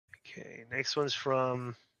Okay, next one's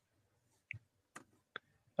from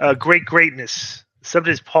Great Greatness. The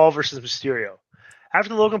subject is Paul versus Mysterio. After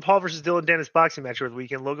the Logan Paul versus Dylan Dennis boxing match over the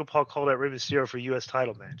weekend, Logan Paul called out Rey Mysterio for a U.S.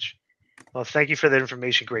 title match. Well, thank you for that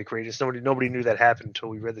information, Great Greatness. Nobody knew that happened until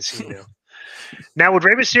we read this email. Now, would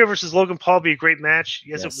Rey Mysterio versus Logan Paul be a great match?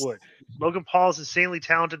 Yes, it would. Logan Paul is insanely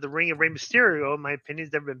talented. The ring, and Rey Mysterio, in my opinion,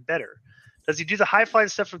 has never been better. Does he do the high-flying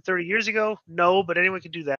stuff from 30 years ago? No, but anyone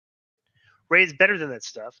can do that. Rey is better than that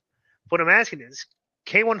stuff. What I'm asking is,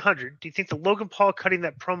 K100, do you think the Logan Paul cutting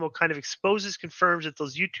that promo kind of confirms that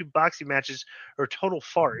those YouTube boxing matches are a total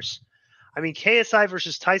farce? I mean, KSI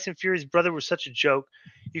versus Tyson Fury's brother was such a joke.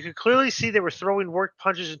 You could clearly see they were throwing work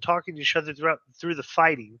punches and talking to each other through the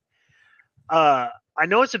fighting. I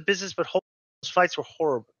know it's a business, but those fights were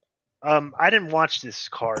horrible. I didn't watch this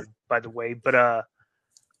card, by the way, but I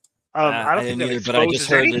don't think that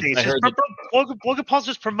exposes anything. Logan Paul's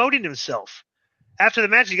just promoting himself. After the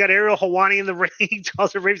match, you got Ariel Helwani in the ring.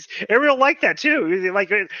 Ariel liked that too.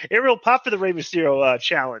 Like Ariel popped for the Rey Mysterio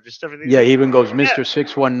challenge and stuff. Yeah, he even goes Mr.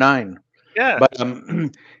 619. Yeah. But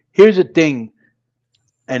here's the thing,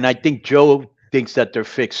 and I think Joe thinks that they're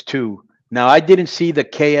fixed too. Now, I didn't see the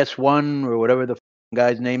KS1 or whatever the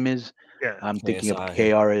guy's name is. Yeah. I'm thinking of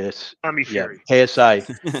KRS. Tommy Fury. Yeah,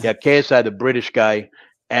 KSI. Yeah, KSI, the British guy.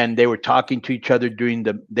 And they were talking to each other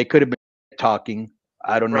they could have been talking.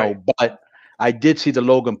 I don't know. But I did see the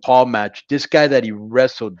Logan Paul match. This guy that he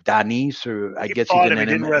wrestled, Danis, or I guess he's an MMA. He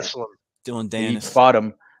didn't wrestle him. Dylan Dennis. He fought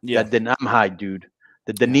him. Yeah. I'm high, dude.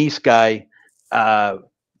 The Denise guy,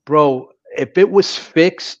 bro, if it was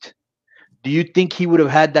fixed, do you think he would have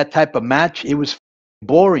had that type of match? It was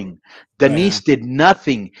boring. Denise did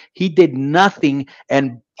nothing. He did nothing,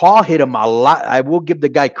 and Paul hit him a lot. I will give the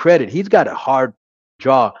guy credit. He's got a hard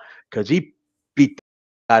jaw because he beat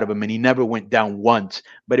the out of him, and he never went down once.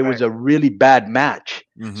 But it was a really bad match.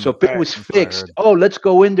 Mm-hmm. So if it was fixed, let's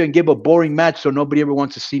go in there and give a boring match so nobody ever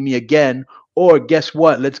wants to see me again. Or guess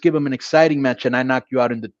what? Let's give him an exciting match, and I knock you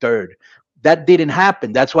out in the third. That didn't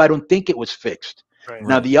happen. That's why I don't think it was fixed. Right.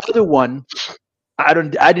 Now the other one, I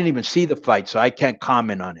didn't even see the fight, so I can't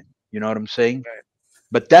comment on it. You know what I'm saying? Right.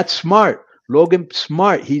 But that's smart. Logan,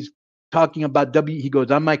 smart. He's talking about He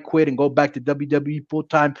goes, I might quit and go back to WWE full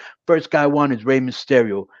time. First guy I want is Rey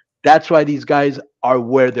Mysterio. That's why these guys are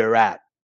where they're at.